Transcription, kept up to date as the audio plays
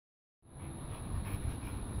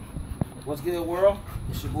What's good, world?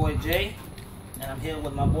 It's your boy Jay, and I'm here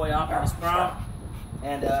with my boy Optimus Prime,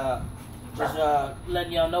 and just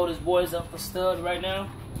letting y'all know this boy's up for stud right now.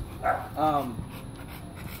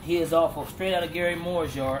 He is off of straight out of Gary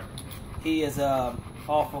Moore's yard. He is off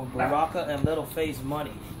of Baraka and Little Face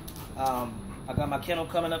Money. I got my kennel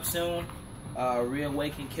coming up soon.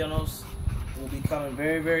 Reawakened Kennels will be coming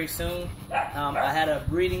very, very soon. I had a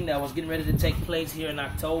breeding that was getting ready to take place here in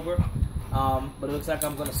October, but it looks like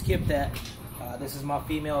I'm going to skip that. This is my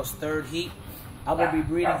female's third heat. I will be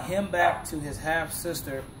breeding him back to his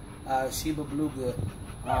half-sister, Sheeba Bluegood.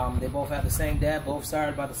 They both have the same dad, both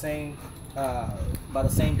sired by the same dad,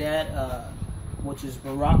 which is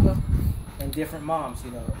Baraka, and different moms,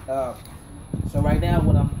 you know. So right now,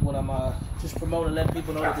 what I'm just promoting, letting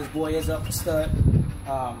people know that this boy is up for stud.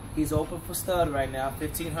 He's open for stud right now.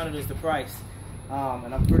 $1,500 is the price,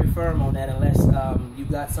 and I'm pretty firm on that. Unless you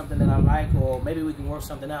got something that I like, or maybe we can work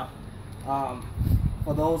something out.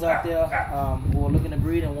 For those out there who are looking to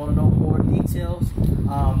breed and want to know more details,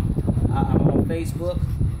 I'm on Facebook,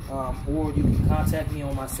 or you can contact me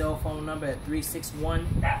on my cell phone number at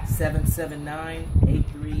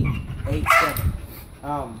 361-779-8387.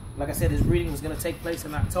 Like I said, this breeding was going to take place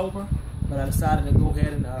in October, but I decided to go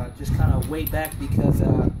ahead and just kind of wait back because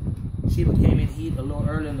Sheeba came in heat a little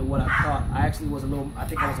earlier than what I thought. I think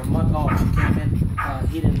I was a month off. She came in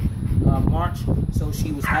heat in March, so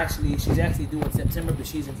she's actually due in September, but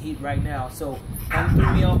she's in heat right now. So kind of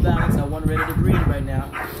threw me off balance. I wasn't ready to breed right now.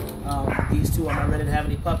 These two, I'm not ready to have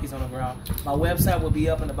any puppies on the ground. My website will be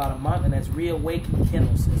up in about a month, and that's Reawakened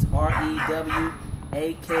Kennels. It's REWAKENED,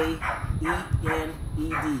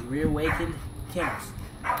 Reawakened Kennels.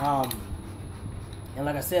 And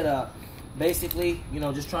like I said, basically, you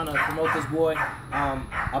know, just trying to promote this boy.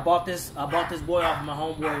 I bought this boy off of my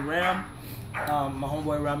homeboy Ram, my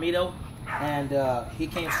homeboy Ramito, and he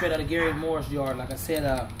came straight out of Gary Moore's yard. Like I said,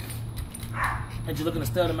 and you're looking to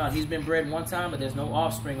stud him out. He's been bred one time, but there's no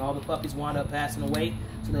offspring. All the puppies wound up passing away,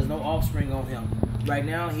 so there's no offspring on him. Right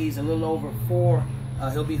now, he's a little over 4.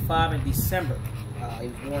 He'll be 5 in December. He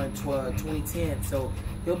was born in 2010, so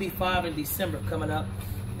he'll be 5 in December coming up.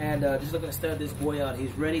 And just looking to stud this boy out.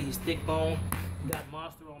 He's ready. He's thick bone. Got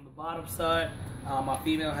monster on the bottom side. My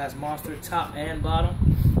female has monster top and bottom.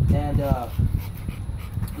 And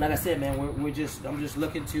like I said, man, I'm just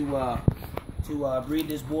looking to breed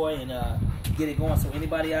this boy and get it going. So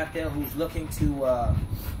anybody out there who's looking to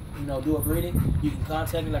you know, do a breeding, you can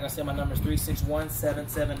contact me. Like I said, my number is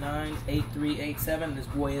 361-779-8387. This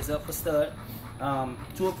boy is up for stud.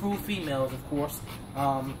 To approved females, of course.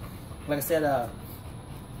 Like I said,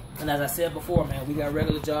 and as I said before, man, we got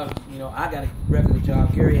regular jobs. You know, I got a regular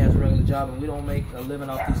job. Gary has a regular job, and we don't make a living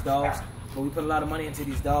off these dogs. But we put a lot of money into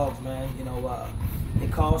these dogs, man. You know,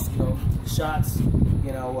 it costs, you know, shots,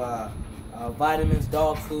 you know, vitamins,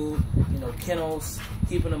 dog food, you know, kennels,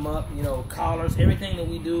 keeping them up, you know, collars, everything that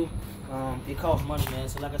we do, it costs money, man.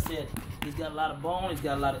 So like I said, he's got a lot of bone. He's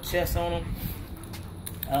got a lot of chest on him.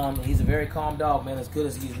 He's a very calm dog, man. As good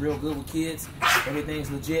as he's real good with kids.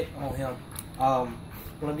 Everything's legit on him.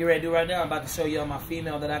 What I'm getting ready to do right now, I'm about to show y'all my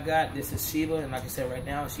female that I got. This is Sheeba, and like I said, right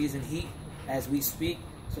now she's in heat as we speak.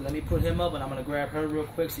 So let me put him up, and I'm gonna grab her real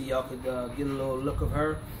quick so y'all could get a little look of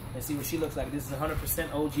her and see what she looks like. This is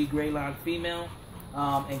 100% OG gray line female,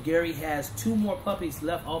 and Gary has 2 more puppies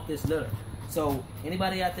left off this litter. So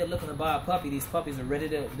anybody out there looking to buy a puppy, these puppies are ready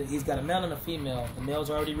to. He's got a male and a female. The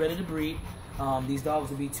male's already ready to breed. These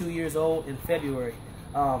dogs will be 2 years old in February.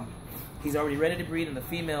 He's already ready to breed, and the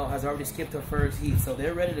female has already skipped her first heat, so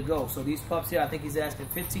they're ready to go. So these pups here, I think he's asking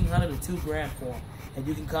 $1,500 to $2 grand for them, and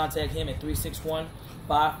you can contact him at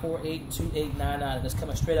 361-548-2899, and it's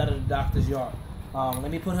coming straight out of the doctor's yard.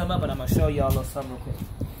 Let me put him up, and I'm gonna show y'all a little something real quick.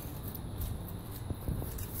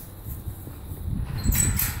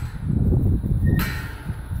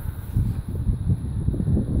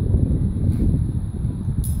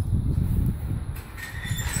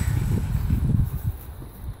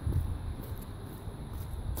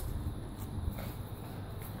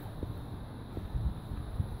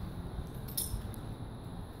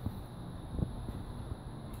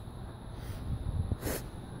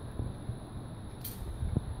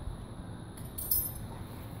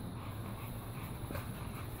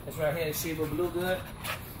 This right here is Sheeba Bluegood,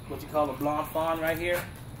 what you call a blonde fawn right here.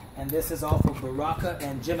 And this is off of Baraka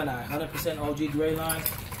and Gemini, 100% OG gray line.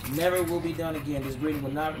 Never will be done again. This breeding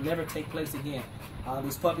will never take place again.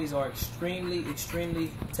 These puppies are extremely,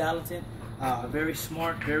 extremely talented, very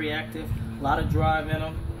smart, very active, a lot of drive in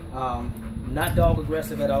them. Not dog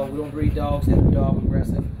aggressive at all. We don't breed dogs that are dog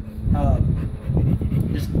aggressive.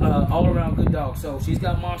 just all around good dog. So she's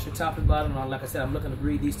got monster top and bottom. Like I said, I'm looking to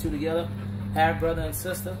breed these two together, half brother and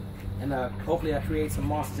sister, and hopefully I create some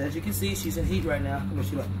monsters. As you can see, she's in heat right now. Come here,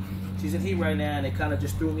 Sheeba. She's in heat right now, and it kind of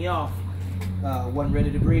just threw me off. Wasn't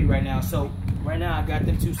ready to breed right now. So right now I got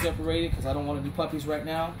them two separated because I don't want to do puppies right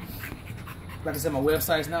now. Like I said, my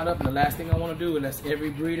website's not up, and the last thing I want to do, and that's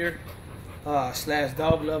every breeder slash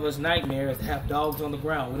dog lover's nightmare, is to have dogs on the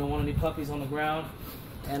ground. We don't want any puppies on the ground,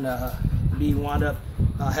 and be wind up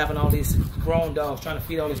having all these grown dogs, trying to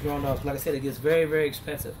feed all these grown dogs. Like I said, it gets very, very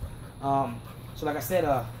expensive. So like I said,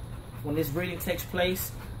 when this breeding takes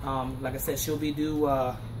place, like I said, she'll be due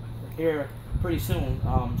here pretty soon.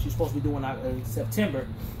 She's supposed to be doing in September.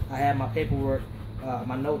 I had my paperwork,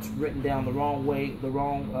 my notes written down the wrong way, the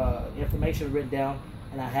wrong information written down,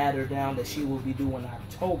 and I had her down that she will be due in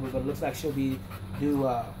October, but it looks like she'll be due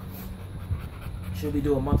a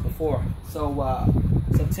month before. So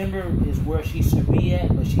September is where she should be at,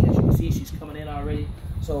 but as you can see, she's coming in already.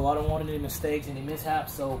 So I don't want any mistakes, any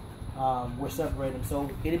mishaps. So we're separating them.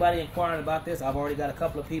 So anybody inquiring about this, I've already got a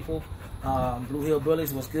couple of people. Blue Hill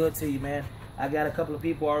Bullies, what's good to you, man? I got a couple of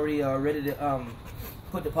people already ready to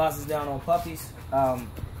put deposits down on puppies. And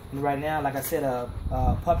right now, like I said,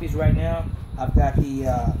 puppies right now, I've got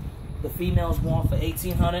the females going for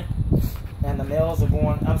 $1,800, and the males are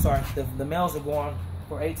going. I'm sorry, the males are going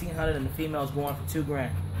for $1,800, and the females going for $2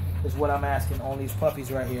 grand. Is what I'm asking on these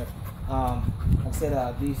puppies right here. Like I said,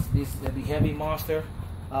 they'll be heavy monster,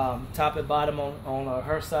 top and bottom on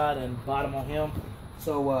her side and bottom on him.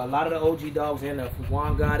 So a lot of the OG dogs in there, from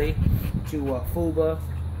Juan Gotti to Fuba,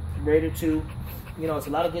 Raider 2. You know, it's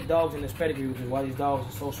a lot of good dogs in this pedigree, which is why these dogs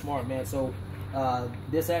are so smart, man. So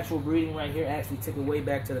this actual breeding right here actually took it way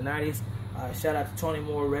back to the 90s. Shout out to Tony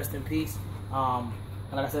Moore, rest in peace. And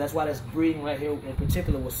like I said, that's why this breeding right here in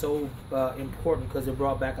particular was so important, because it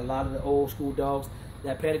brought back a lot of the old school dogs.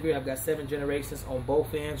 That pedigree, I've got 7 generations on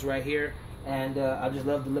both ends right here. And I just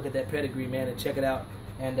love to look at that pedigree, man, and check it out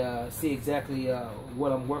and see exactly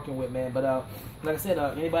what I'm working with, man. But like I said,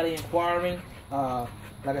 anybody inquiring,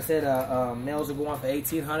 like I said, males are going for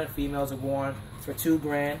 $1,800, females are going for $2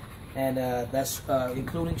 grand, and that's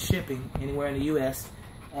including shipping anywhere in the U.S.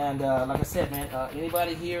 And like I said, man,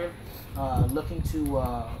 anybody here looking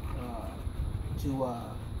to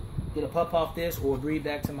get a pup off this or breed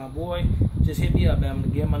back to my boy, just hit me up, man. I'm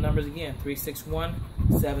gonna give my numbers again: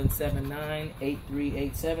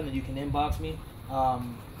 361-779-8387, and you can inbox me.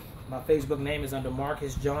 My Facebook name is under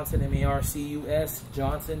Marcus Johnson, M-A-R-C-U-S,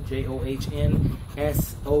 Johnson, J-O-H-N-S-O-N.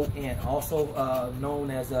 Also known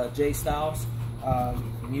as J Styles,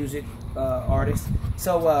 music artist.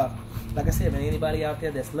 So, like I said, man, anybody out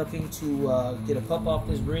there that's looking to get a pup off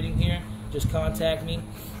this breeding here, just contact me,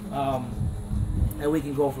 and we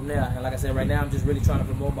can go from there. And like I said, right now, I'm just really trying to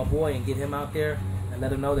promote my boy and get him out there and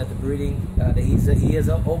let him know that the breeding, that he is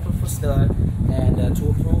open for stud and to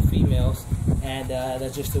approve females. And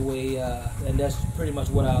that's just the way, and that's pretty much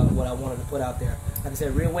what I wanted to put out there. Like I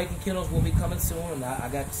said, Reawaken Kennels will be coming soon, and I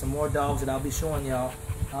got some more dogs that I'll be showing y'all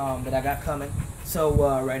that I got coming.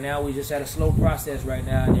 So right now we just had a slow process right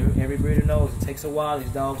now, and every breeder knows it takes a while.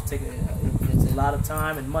 These dogs take it's a lot of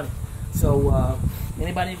time and money. So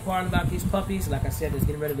anybody inquiring about these puppies, like I said, that's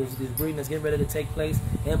getting ready to, this breeding that's getting ready to take place,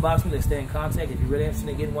 inbox me. Let's stay in contact if you're really interested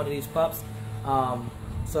in getting one of these pups.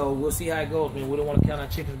 So we'll see how it goes, man. We don't want to count our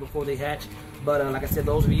chickens before they hatch. But like I said,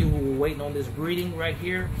 those of you who were waiting on this breeding right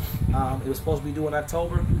here, it was supposed to be due in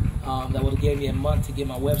October. That would have gave me a month to get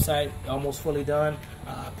my website almost fully done.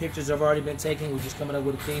 Pictures have already been taken. We're just coming up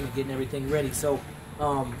with a team and getting everything ready. So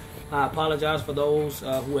I apologize for those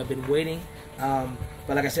who have been waiting.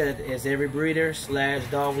 But like I said, it's every breeder slash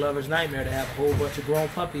dog lover's nightmare to have a whole bunch of grown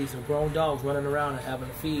puppies and grown dogs running around and having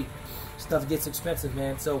to feed. Stuff gets expensive,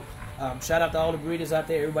 man. So shout out to all the breeders out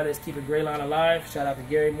there, everybody that's keeping Greyline alive. Shout out to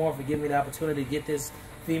Gary Moore for giving me the opportunity to get this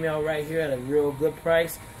female right here at a real good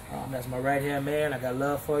price. That's my right-hand man. I got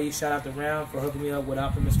love for you. Shout out to Round for hooking me up with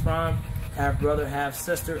Optimus Prime. Half brother, half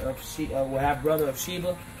sister of half brother of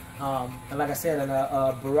Sheeba. And like I said,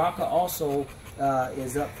 Baraka also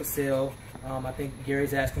is up for sale. I think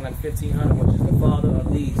Gary's asking like $1,500, which is the father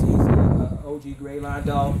of these. He's an OG Greyline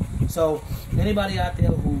dog. So anybody out there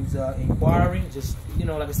who's inquiring, just, you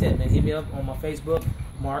know, like I said, man, hit me up on my Facebook,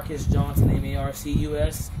 Marcus Johnson,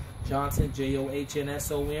 M-A-R-C-U-S, Johnson,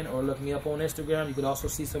 J-O-H-N-S-O-N, or look me up on Instagram. You could also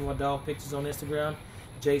see some of my dog pictures on Instagram,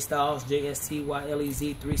 J Styles,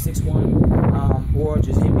 J-S-T-Y-L-E-Z 361, or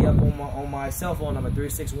just hit me up on my cell phone number,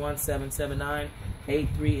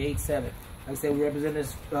 361-779-8387. Like I said, we represent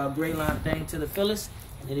this Greyline thing to the fullest.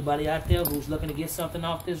 And anybody out there who's looking to get something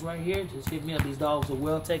off this right here, just hit me up. These dogs are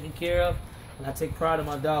well taken care of, and I take pride in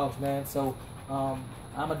my dogs, man. So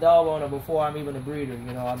I'm a dog owner before I'm even a breeder. You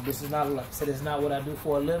know, this is not, like I said, it's not what I do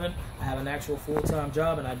for a living. I have an actual full-time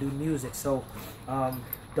job, and I do music. So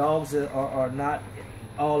dogs are not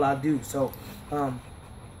all I do. So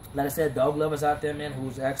like I said, dog lovers out there, man,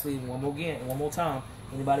 who's actually, one more time,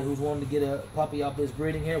 anybody who's wanting to get a puppy off this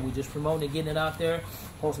breeding here, we just promoting and getting it out there,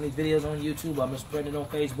 posting these videos on YouTube. I'm spreading it on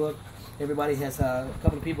Facebook. Everybody has, a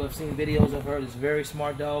couple of people have seen videos of her. This very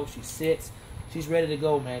smart dog. She sits. She's ready to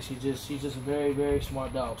go, man. She's just a very, very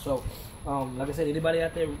smart dog. So, like I said, anybody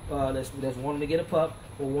out there that's wanting to get a pup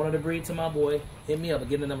or wanting to breed to my boy, hit me up.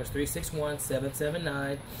 Again, the number is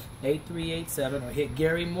 361-779-8387, or hit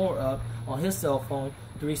Gary Moore up on his cell phone,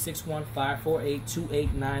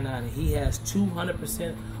 361-548-2899. And he has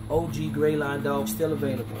 200% OG gray line dogs still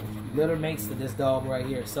available. Litter mates to this dog right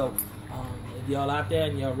here. So, if y'all out there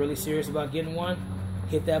and y'all really serious about getting one,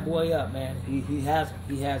 hit that boy up, man. He has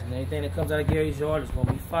them. Anything that comes out of Gary's yard is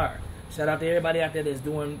gonna be fire. Shout out to everybody out there that's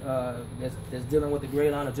doing that's dealing with the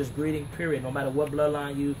gray line or just breeding. Period. No matter what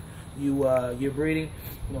bloodline you're breeding.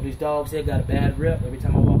 You know, these dogs here got a bad rep. Every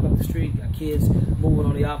time I walk up the street, got kids moving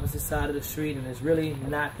on the opposite side of the street, and it's really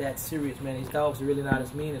not that serious, man. These dogs are really not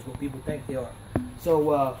as mean as what people think they are.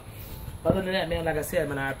 So other than that, man, like I said,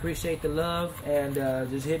 man, I appreciate the love, and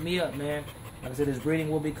just hit me up, man. Like I said, this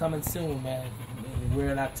breeding will be coming soon, man.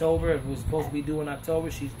 We're in October. We're supposed to be due in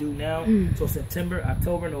October. She's due now. So September,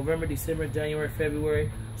 October, November, December, January,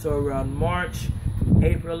 February. So around March,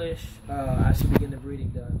 April-ish, I should be getting the breeding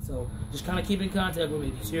done. So just kind of keep in contact with me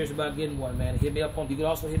if you're serious about getting one, man. Hit me up on. You can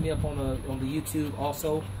also hit me up on the YouTube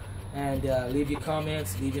also, and leave your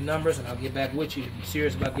comments, leave your numbers, and I'll get back with you if you're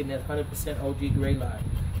serious about getting that 100% OG gray line.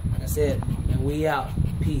 Like I said, and we out.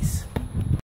 Peace.